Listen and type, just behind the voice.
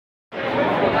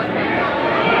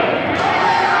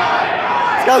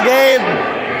Let's go, Gabe.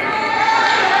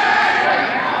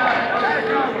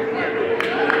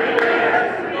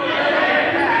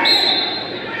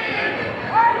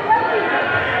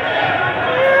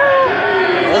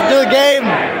 Let's do a game.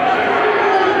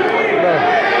 Bro,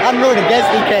 I'm rooting against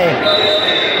EK.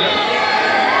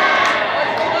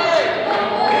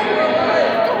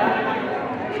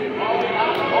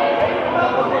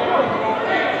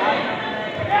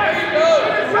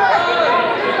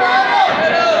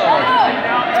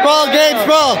 Sprawl, Gabe,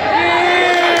 sprawl.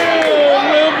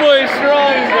 Yeah, little boy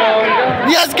strong, bro.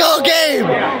 Let's go, Gabe.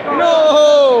 No.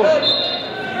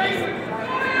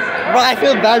 Bro, I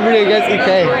feel bad rooting against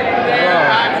EK.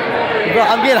 Bro,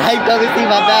 I'm getting hyped up to see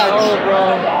my back. Oh,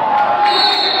 bro.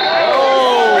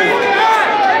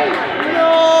 No.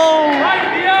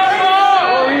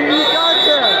 Oh, he got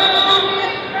that.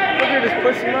 Look at just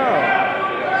push him out.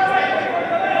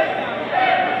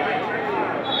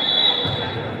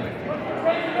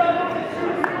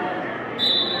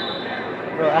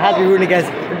 Bro, I have to be rooting against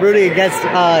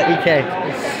EK.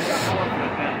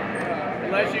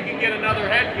 Unless you can get another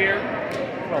headgear.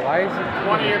 Bro, why is it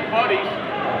One of your buddies. I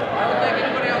don't think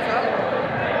anybody else has one.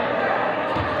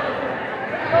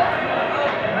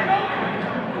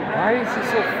 Why is he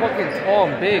so fucking tall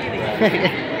and big?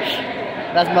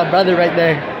 That's my brother right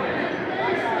there.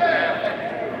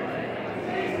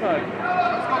 Fuck.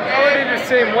 They're already the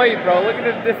same weight, bro. Look at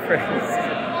the difference.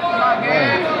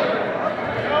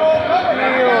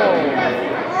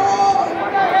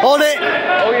 Hold it.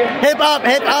 Oh yeah. Hip up,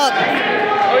 hip up.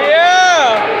 Oh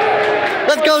yeah.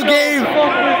 Let's go, Gabe. What the fuck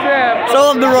was that?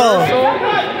 Show him the roll.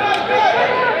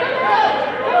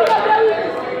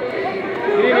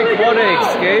 He didn't even call it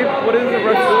escape. What is the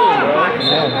ref doing,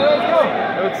 bro?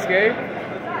 No escape?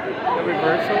 No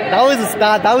reversal? That was a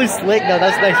spot. That was slick, though.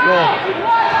 That's a nice roll.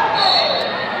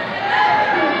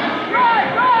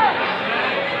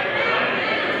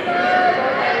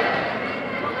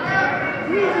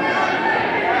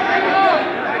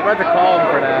 I'm about to call him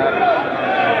for that.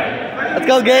 Let's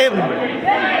go, Gabe.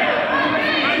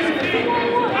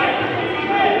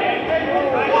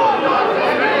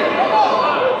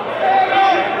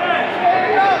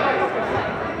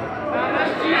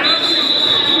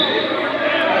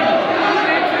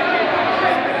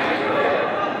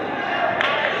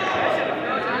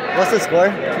 What's the score?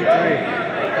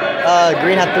 2-3.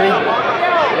 Green had 3.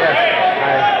 Yeah.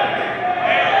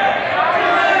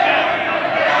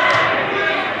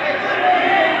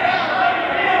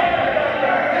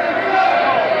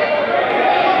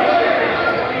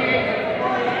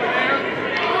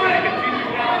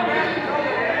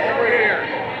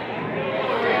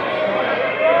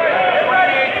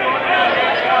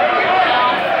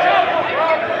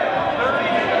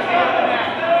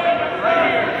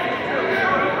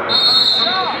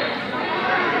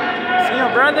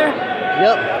 Brother?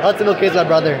 Yep, Hudsonville Kid's my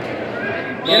brother.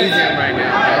 Get him right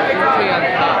now.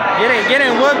 Get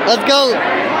in, whoop. Let's go.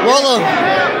 Roll him.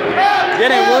 Get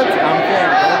in, whoop. I'm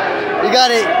playing, bro. You got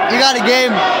it. You got it,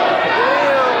 Gabe.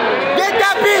 Get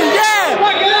that beat, yeah!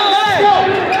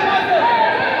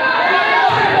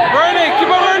 Burn it, keep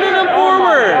on running them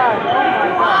forward.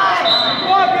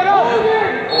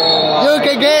 You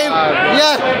okay, Gabe?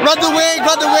 Yeah, run the wing,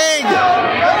 run the wing.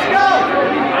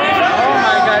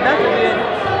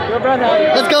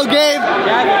 Let's go, Gabe.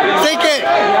 Sink it.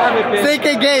 Sink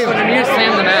it, Gabe. When you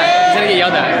slam the mat, he's gonna get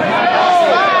yelled at.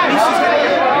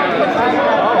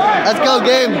 Let's go,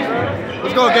 Gabe.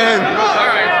 Let's go, Gabe.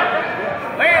 Alright.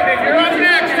 Landon, you're up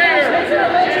next here.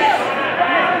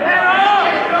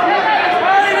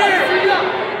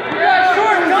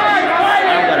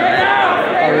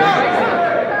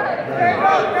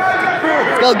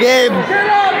 Let's go, Gabe.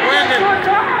 Landon.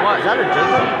 What, is that a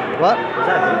joke? What? Is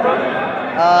that a joke?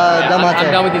 Dumb Hunter.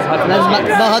 I'm done with these Hudsonville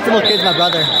kids. No, Hudsonville Kid's my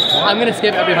brother. I'm gonna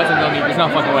skip every Hudsonville meet. There's no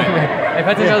fucking way. If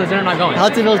Hudsonville is there, I'm not going.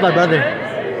 Hudsonville's my brother.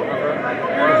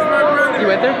 You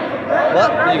went there? What?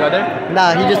 Did you go there?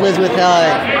 Nah, he just lives with,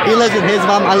 he lives with his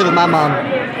mom. I live with my mom.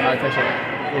 Touch it.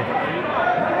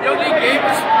 Yo, did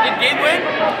Gabe win?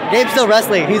 Gabe's still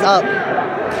wrestling. He's up.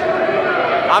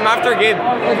 I'm after Gabe.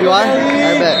 You are?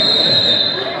 I bet.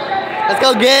 Let's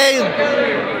go, Gabe.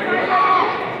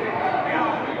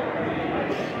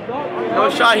 No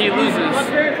shot, he loses.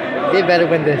 Gabe better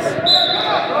win this.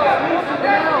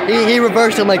 He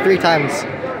reversed him like 3 times.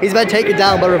 He's been taken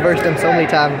down, but reversed him so many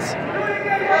times.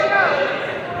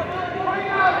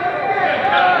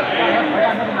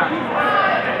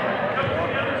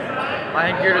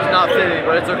 My gear is not fitting,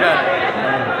 but it's okay.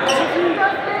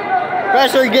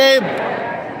 Pressure, Gabe.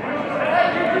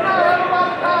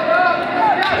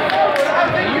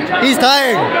 He's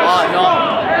tired. Oh, no.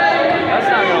 That's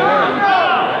not gonna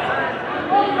work.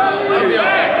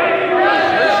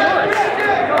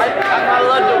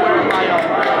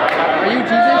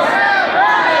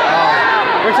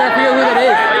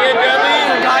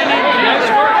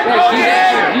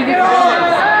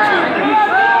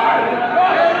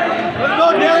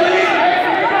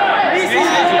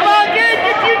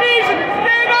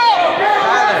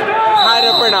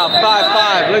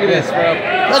 5. Look at this, bro.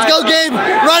 Let's go, Gabe.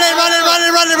 Run it, run it, run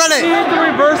it, run it, run it. See the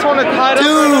reverse one to tie it up. 2.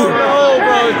 Oh,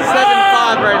 bro, it's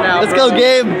 7-5 right now. Let's go,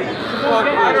 Gabe. Fuck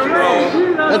this, bro.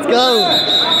 Let's go.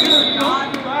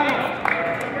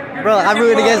 Bro, I'm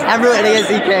rooting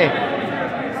against EK.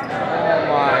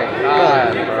 Oh my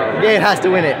god, bro. Gabe has to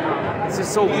win it. This is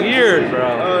so weird,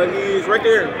 bro. He's right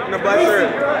there in the black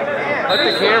shirt. Cut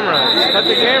the camera. Cut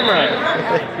the camera.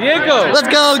 Diego. Let's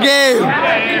go, Gabe.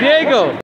 Diego.